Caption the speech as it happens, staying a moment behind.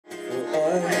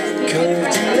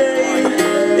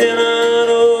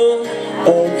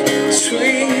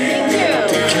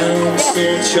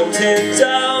choked it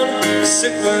down,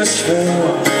 sick was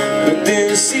fell with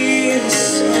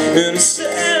disease, and I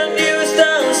sent you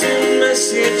 1,000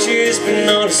 messages, but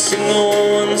not a single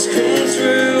one's come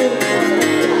through.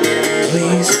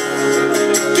 Please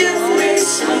give me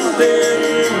something,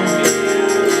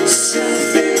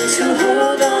 something to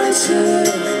hold on to.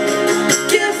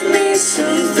 Give me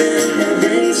something that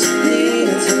makes me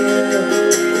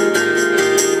feel.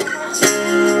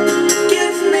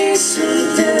 Give me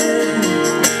something,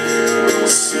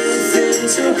 something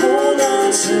to hold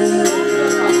on to.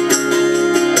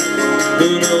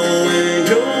 And I'll wear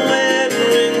your wedding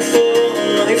ring for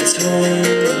a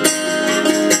lifetime.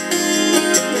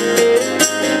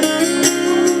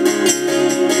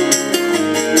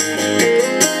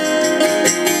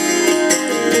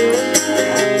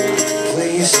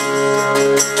 Please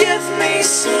give me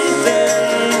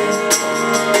something,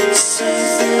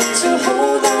 something to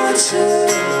hold on to.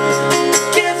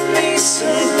 Give me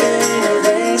something.